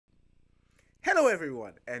Hello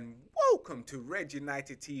everyone and welcome to Red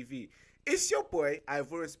United TV. It's your boy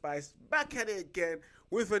Ivorian Spice back at it again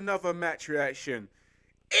with another match reaction.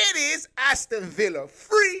 It is Aston Villa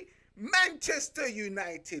 3, Manchester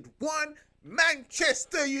United 1.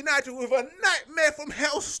 Manchester United with a nightmare from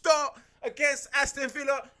hell start against Aston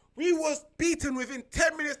Villa. We was beaten within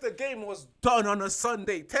 10 minutes. The game was done on a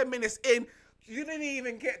Sunday. 10 minutes in, you didn't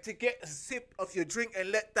even get a sip of your drink and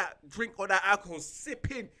let that drink or that alcohol sip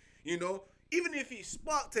in, you know. Even if it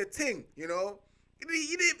sparked a thing, you know, it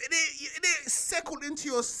didn't settle into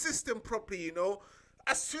your system properly, you know.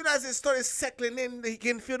 As soon as it started settling in, you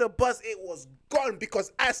can feel the buzz. It was gone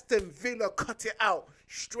because Aston Villa cut it out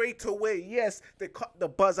straight away. Yes, they cut the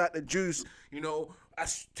buzz out the juice, you know.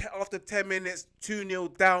 After 10 minutes,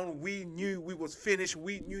 2-0 down, we knew we was finished.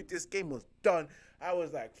 We knew this game was done. I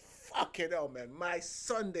was like, fucking hell, man. My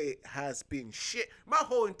Sunday has been shit. My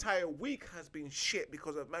whole entire week has been shit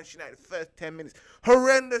because of Manchester United first 10 minutes.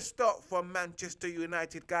 Horrendous start from Manchester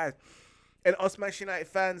United, guys. And us Manchester United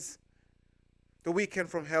fans, the weekend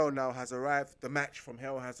from hell now has arrived. The match from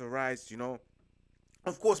hell has arrived, you know.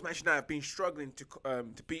 Of course, Manchester United have been struggling to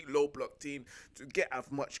beat low block team, to get as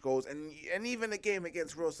much goals. And even the game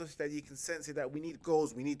against Real Sociedad, you can sense it that we need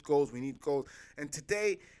goals, we need goals, we need goals. And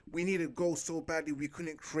today, we needed goals so badly we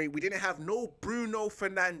couldn't create. We didn't have no Bruno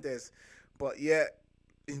Fernandes. But yet,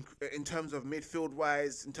 in terms of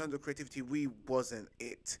midfield-wise, in terms of creativity, we wasn't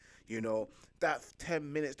it, you know. That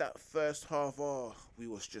 10 minutes, that first half, oh, we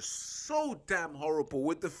was just so damn horrible.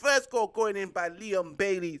 With the first goal going in by Leon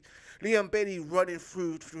Bailey running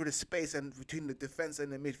through the space and between the defense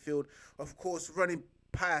and the midfield, of course, running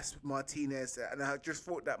past Martinez, and I just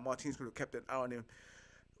thought that Martinez could have kept an eye on him.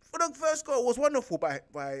 For the first goal, it was wonderful by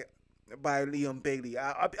Leon Bailey.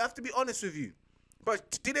 I have to be honest with you.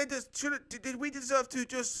 But did we deserve to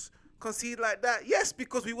just concede like that? Yes,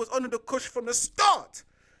 because we was under the cushion from the start.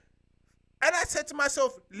 And I said to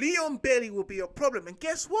myself, Leon Bailey will be a problem. And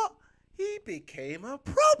guess what? He became a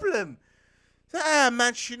problem.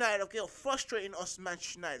 Manchester United, okay, frustrating us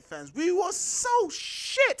Manchester United fans. We were so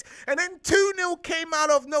shit. And then 2-0 came out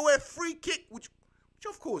of nowhere. Free kick, which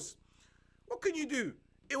of course, what can you do?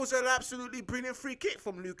 It was an absolutely brilliant free kick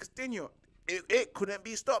from Lucas Digne. It couldn't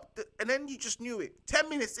be stopped. And then you just knew it. 10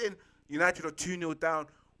 minutes in, United are 2-0 down.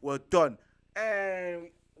 We're done. And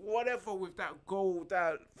whatever with that goal,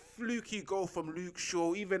 that fluky goal from Luke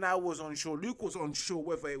Shaw, even I was unsure. Luke was unsure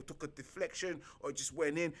whether it took a deflection or just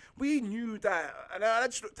went in. We knew that. And I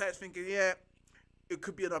just looked at it thinking, yeah, it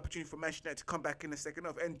could be an opportunity for Manchester United to come back in the second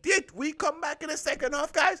half. And did we come back in the second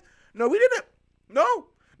half, guys? No, we didn't. No.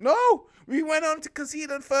 We went on to concede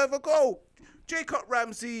a further goal. Jacob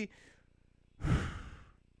Ramsey,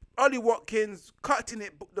 Ollie Watkins cutting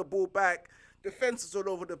the ball back. Defenses all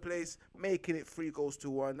over the place, making it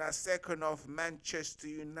 3-1. That second half, Manchester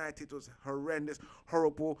United was horrendous,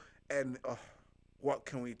 horrible, and what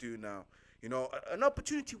can we do now? You know, an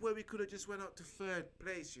opportunity where we could have just went up to third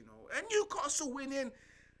place, you know. And Newcastle winning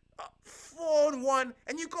 4-1,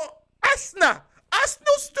 and you got Arsenal.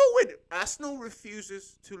 Arsenal still winning. Arsenal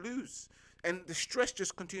refuses to lose, and the stress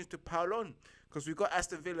just continues to pile on because we got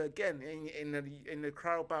Aston Villa again in the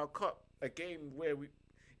Carabao Cup, a game where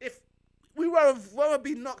we rather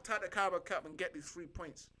be knocked out of the Carabao Cup and get these 3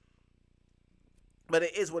 points. But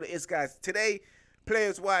it is what it is, guys. Today,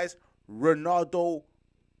 players-wise, Ronaldo,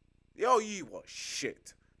 he was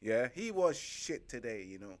shit. Yeah, he was shit today,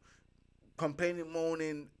 you know. Complaining,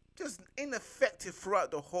 moaning, just ineffective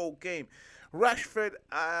throughout the whole game. Rashford,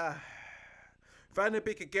 Van der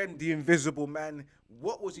Beek again, the invisible man.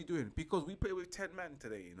 What was he doing? Because we played with 10 men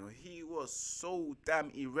today, you know. He was so damn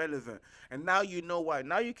irrelevant. And now you know why.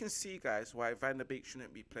 Now you can see, guys, why Van der Beek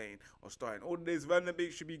shouldn't be playing or starting. All this Van der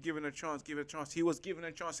Beek should be given a chance, He was given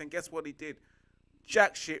a chance, and guess what he did?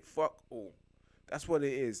 Jack shit, fuck all. That's what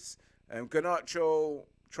it is. Garnacho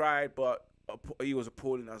tried, but he was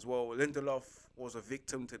appalling as well. Lindelof was a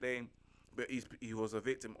victim today. But he was a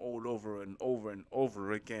victim all over and over and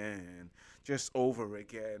over again. Just over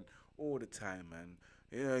again. All the time, man.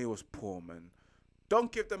 Yeah, he was poor, man.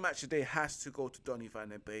 Don't give the match today has to go to Donny van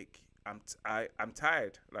der Beek. I'm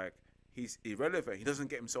tired. Like, he's irrelevant. He doesn't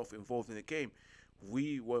get himself involved in the game.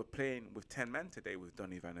 We were playing with 10 men today with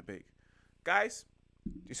Donny van der Beek. Guys,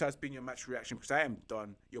 this has been your match reaction because I am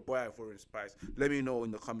done. Your boy Ivorian Spice. Let me know in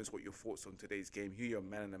the comments what your thoughts on today's game, who your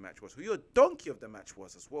man of the match was, who your donkey of the match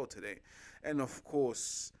was as well today. And of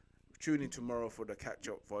course, tune in tomorrow for the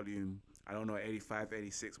catch-up volume. I don't know, 85,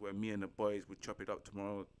 86, where me and the boys would chop it up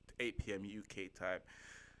tomorrow, 8 p.m. UK time.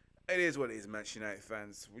 It is what it is, Manchester United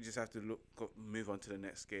fans. We just have to move on to the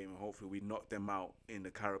next game, and hopefully we knock them out in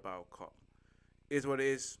the Carabao Cup. It is what it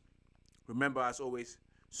is. Remember, as always,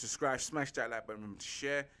 subscribe, smash that like button, remember to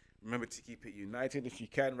share. Remember to keep it united if you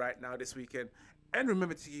can right now this weekend. And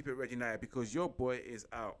remember to keep it Red United because your boy is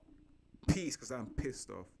out. Peace, because I'm pissed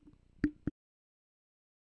off.